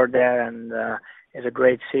the world there, and it's a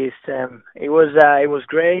great system. It was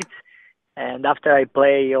great, and after I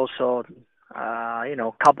play also,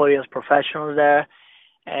 couple years professionals there,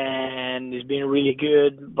 and it's been really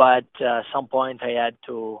good. But at some point, I had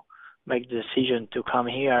to make the decision to come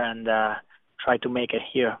here and try to make it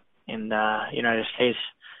here in the United States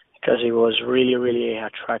because it was really, really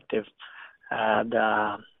attractive,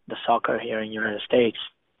 the soccer here in the United States.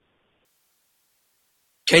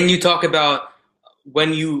 Can you talk about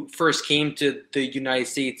when you first came to the United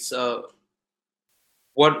States?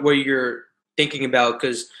 What were you thinking about?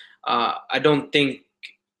 Because I don't think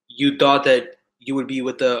you thought that you would be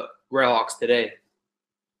with the Redhawks today.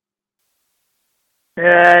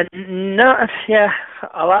 No, yeah,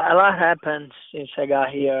 a lot happened since I got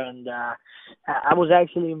here, and I was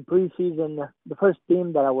actually in preseason. The first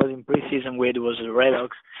team that I was in preseason with was the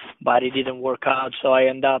Redhawks, but it didn't work out, so I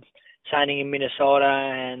ended up signing in Minnesota,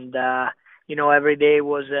 and every day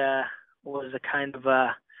was a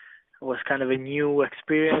new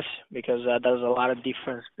experience because there's a lot of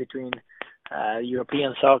difference between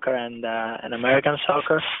European soccer and American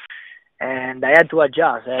soccer. And I had to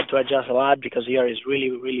adjust. I had to adjust a lot because here is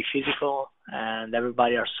really, really physical, and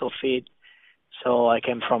everybody are so fit. So I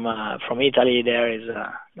came from Italy. There's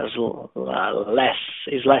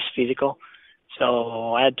less physical.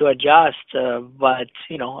 So I had to adjust. But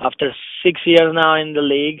after 6 years now in the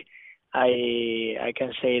league, I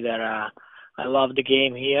can say that I love the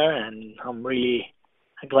game here, and I'm really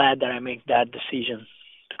glad that I make that decision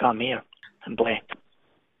to come here and play.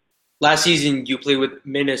 Last season, you played with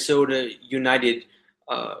Minnesota United.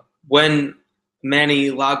 When Manny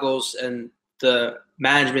Lagos and the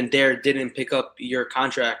management there didn't pick up your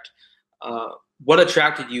contract, what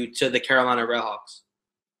attracted you to the Carolina Redhawks?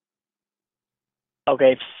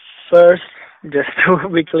 Okay, first, just to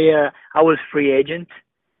be clear, I was free agent,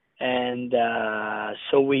 and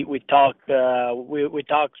so we talked we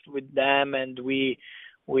talked with them, and we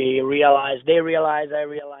realized I realized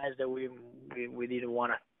that we didn't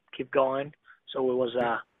want to keep going. So it was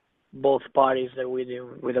both parties that we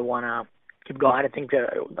didn't want to keep going. I think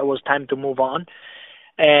that was time to move on.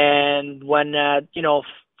 And when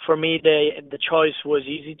for me the choice was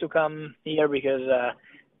easy to come here because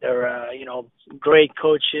there are great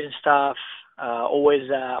coaching staff, Always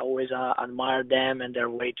admire them and their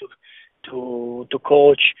way to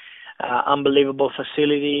coach. Unbelievable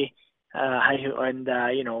facility, and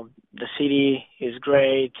the city is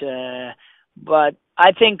great. But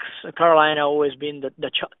I think Carolina always been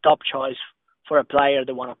the top choice for a player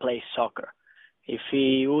that want to play soccer. If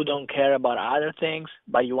you don't care about other things,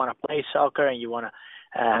 but you want to play soccer and you want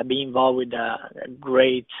to be involved with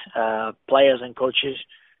great players and coaches,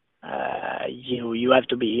 you have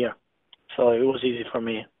to be here. So it was easy for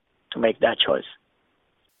me to make that choice.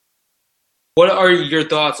 What are your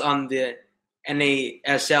thoughts on the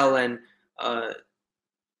NASL and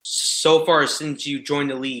so far since you joined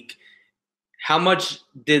the league? How much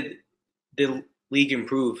did the league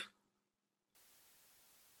improve?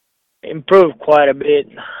 Improved quite a bit,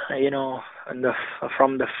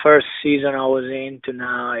 from the first season I was in to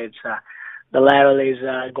now. It's the level is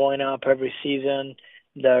going up every season.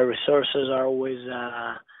 The resources are always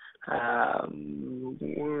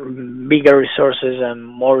bigger resources and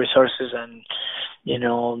more resources, and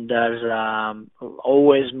there's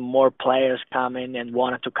always more players coming and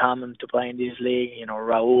wanted to come to play in this league.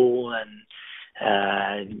 Raul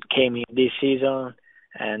and came in this season,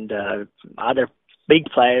 and other big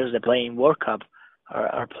players that play in World Cup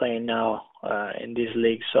are playing now in this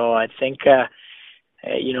league. So I think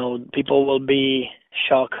people will be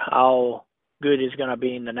shocked how good it's gonna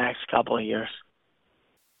be in the next couple of years.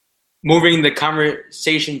 Moving the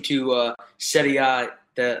conversation to Serie A,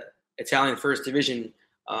 the Italian First Division,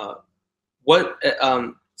 what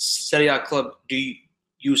Serie A club do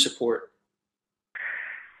you support?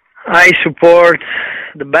 I support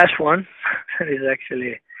the best one. Is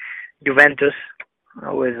actually Juventus. I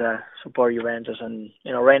always support Juventus, and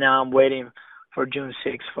right now I'm waiting for June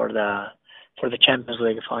 6th for the Champions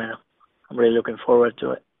League final. I'm really looking forward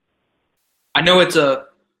to it. I know it's a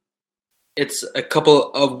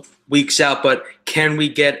couple of weeks out, but can we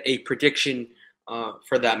get a prediction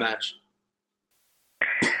for that match?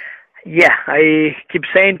 Yeah, I keep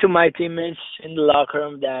saying to my teammates in the locker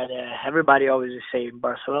room that everybody always say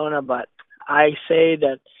Barcelona, but I say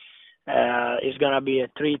that it's gonna be a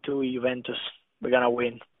 3-2 Juventus. We're going to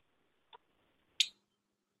win.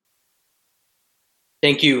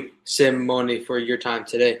 Thank you, Simone, for your time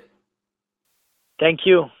today. Thank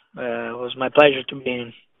you. It was my pleasure to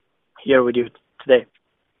be here with you today.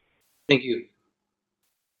 Thank you.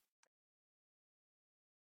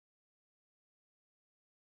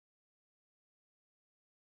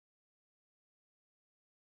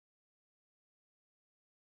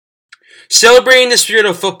 Celebrating the spirit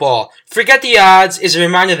of football, Forget the Odds is a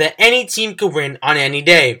reminder that any team can win on any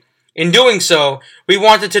day. In doing so, we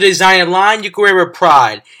wanted to design a line you can wear with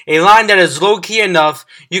pride, a line that is low-key enough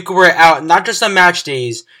you can wear it out not just on match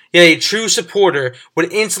days, yet a true supporter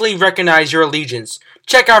would instantly recognize your allegiance.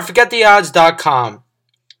 Check out forgettheodds.com,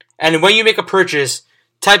 and when you make a purchase,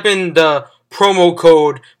 type in the promo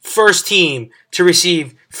code FIRSTTEAM to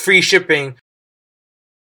receive free shipping.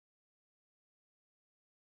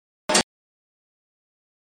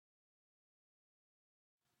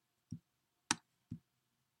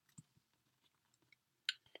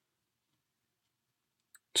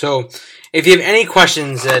 So, if you have any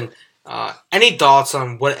questions and any thoughts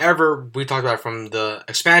on whatever we talked about, from the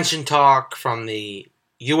expansion talk, from the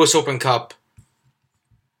U.S. Open Cup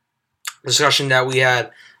discussion that we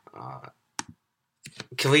had,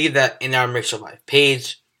 you can leave that in our Mixer Live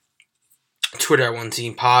page, Twitter at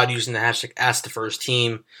OneTeamPod, using the hashtag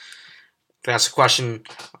AskTheFirstTeam. If you ask a question,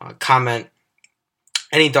 comment,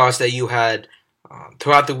 any thoughts that you had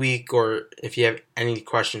throughout the week, or if you have any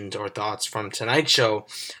questions or thoughts from tonight's show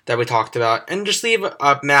that we talked about, and just leave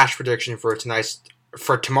a match prediction for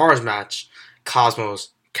tomorrow's match, Cosmos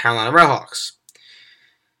Carolina Redhawks.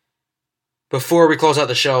 Before we close out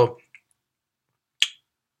the show,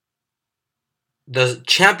 the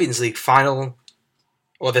Champions League final,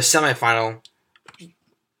 or the semifinal,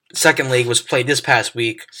 second leg, was played this past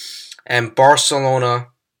week, and Barcelona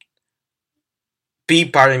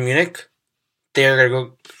beat Bayern Munich. They're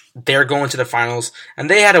going to the finals, and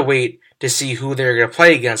they had to wait to see who they're going to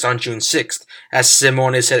play against on June 6th, as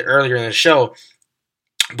Simone said earlier in the show.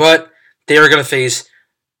 But they were going to face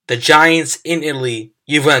the Giants in Italy,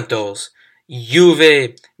 Juventus.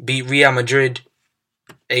 Juve beat Real Madrid,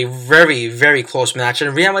 a very, very close match,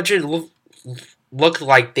 and Real Madrid looked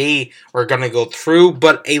like they were going to go through,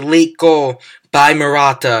 but a late goal by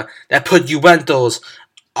Morata that put Juventus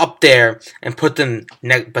up there and put them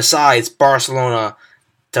besides Barcelona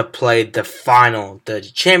to play the final, the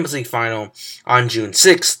Champions League final, on June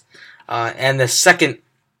 6th. And the second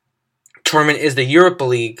tournament is the Europa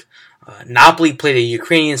League. Napoli played a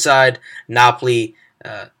Ukrainian side. Napoli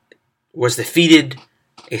was defeated.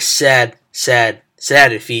 A sad, sad, sad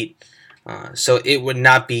defeat. So it would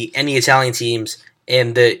not be any Italian teams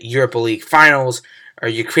in the Europa League finals. Our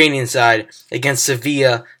Ukrainian side against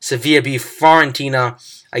Sevilla. Sevilla beat Fiorentina.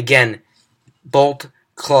 Again, both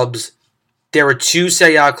clubs. There were two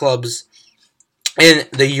Serie A clubs in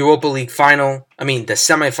the Europa League final. The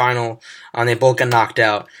semifinal. They both got knocked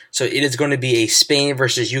out. So it is going to be a Spain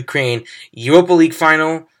versus Ukraine Europa League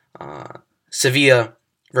final. Sevilla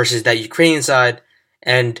versus that Ukrainian side.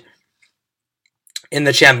 And in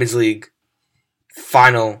the Champions League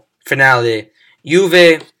finale,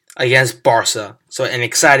 Juve against Barca. So an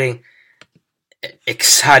exciting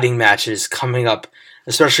matches coming up,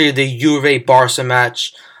 especially the Juve-Barca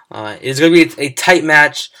match. It's going to be a tight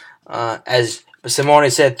match, as Simone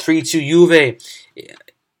said, 3-2 Juve.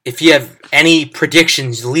 If you have any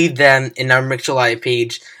predictions, leave them in our Mixer Live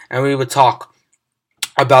page, and we will talk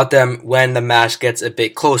about them when the match gets a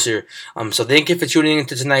bit closer. So thank you for tuning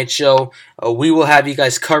into tonight's show. We will have you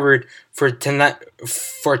guys covered for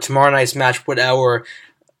tomorrow night's match with our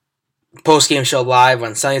post-game show live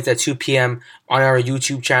on Sundays at 2 p.m. on our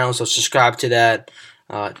YouTube channel, so subscribe to that.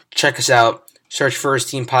 Check us out. Search First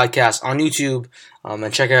Team Podcast on YouTube,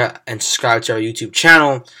 and check out and subscribe to our YouTube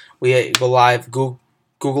channel. We go live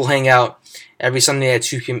Google Hangout every Sunday at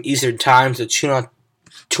 2 p.m. Eastern Time, so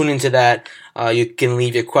tune into that. You can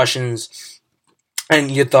leave your questions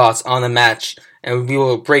and your thoughts on the match, and we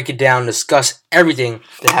will break it down, discuss everything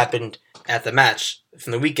that happened at the match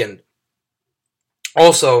from the weekend.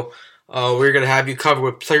 Also, we're going to have you covered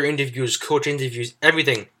with player interviews, coach interviews,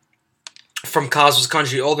 everything from Cosmos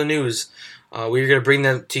Country, all the news. We're going to bring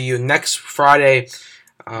them to you next Friday,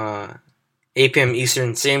 8 p.m.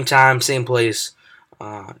 Eastern, same time, same place.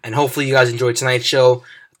 And hopefully you guys enjoyed tonight's show.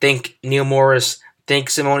 Thank Neil Morris. Thank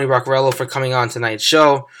Simone Roccarello for coming on tonight's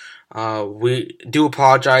show. We do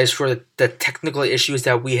apologize for the technical issues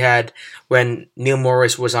that we had when Neil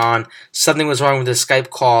Morris was on. Something was wrong with the Skype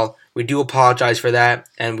call. We do apologize for that,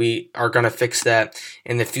 and we are going to fix that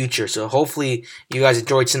in the future. So hopefully you guys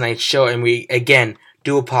enjoyed tonight's show, and we, again,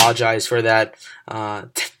 do apologize for that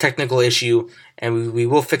technical issue, and we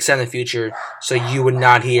will fix that in the future so you would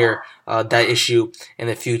not hear that issue in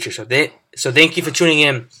the future. So thank you for tuning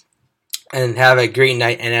in, and have a great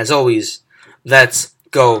night. And as always, let's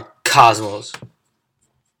go Cosmos.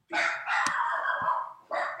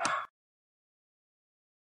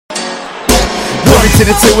 1 to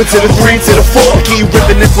the 2 to the 3 to the 4. Keep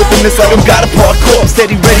ripping and flipping this like I'm got a parkour.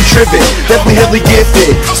 Steady, ready, driven, definitely heavily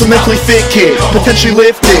gifted. So mentally fit kid, potentially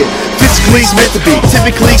lifted. Physically it's meant to be,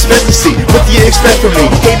 typically expect to see. What do you expect from me?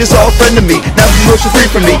 Haters all friend of me, now promotion free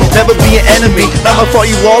from me. Never be an enemy, not my fault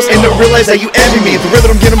you lost. And to realize that you envy me. The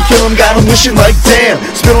rhythm, get 'em, kill 'em, got 'em wishing like damn.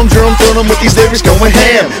 Spit on drum, throw 'em with these lyrics going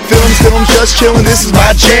ham. Feel 'em, still 'em, just chillin', this is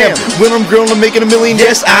my jam. When I'm growing, I'm making $1 million,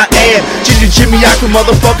 yes I am. Jimmy Yaka,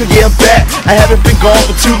 motherfucker, yeah I'm back. I haven't been gone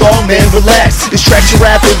for too long, man, relax. This track's a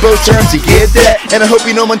rap in both terms, you get that? And I hope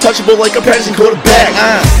you know I'm untouchable like a Patterson quarterback.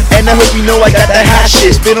 And I hope you know I got that hot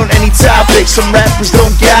shit. Spit on any topic, some rappers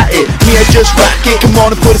don't got it. Me, I just rock it, come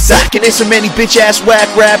on and put a sock in it. So many bitch ass whack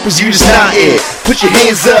rappers, you just not it. Put your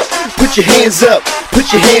hands up, put your hands up, put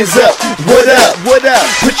your hands up. What up, what up?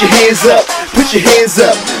 Put your hands up, put your hands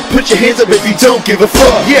up, put your hands up if you don't give a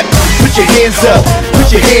fuck. Yeah, put your hands up, put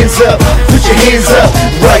your hands up, put your hands up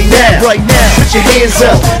right now, right now. Put your hands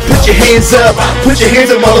up, put your hands up, put your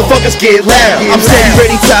hands up, motherfuckers get loud. I'm steady,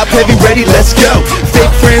 ready, top heavy, ready, let's go.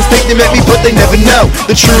 Fake friends think they met me, but they never know.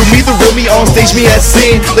 The true me, the real me, on stage me as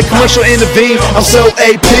seen. The commercial intervene, I'm so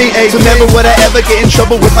AP. So never would I ever get in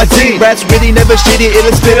trouble with my team. Rats really never shitty,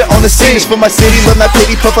 it'll spit it on the scenes. For my city, love my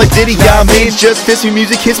pity, puff like Diddy, y'all means. Just fits me,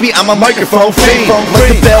 music hits me, I'm a microphone fiend.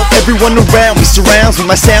 Like a belt, everyone around me surrounds me.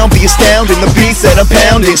 My sound be astounding, the beats that I'm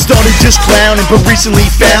pounding. Started just clowning, but recently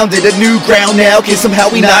founded a new ground now, cause somehow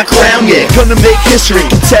we not crowned yet. Gonna make history,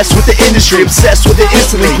 contest with the industry, obsessed with it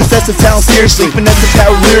instantly, possess the talent seriously, finesse the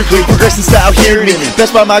power lyrically, progressing style hearing me.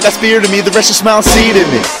 Best by my got spirit in me, the rest just smile and seed in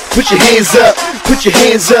me. Put your hands up, put your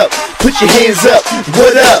hands up, put your hands up.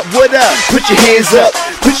 What up, what up? Put your hands up,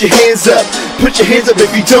 put your hands up, put your hands up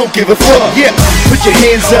if you don't give a fuck. Yeah, put your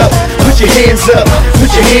hands up, put your hands up,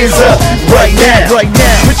 put your hands up right now, right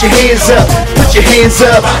now. Put your hands up, put your hands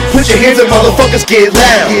up, put your hands up, motherfuckers get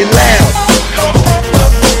loud, get loud.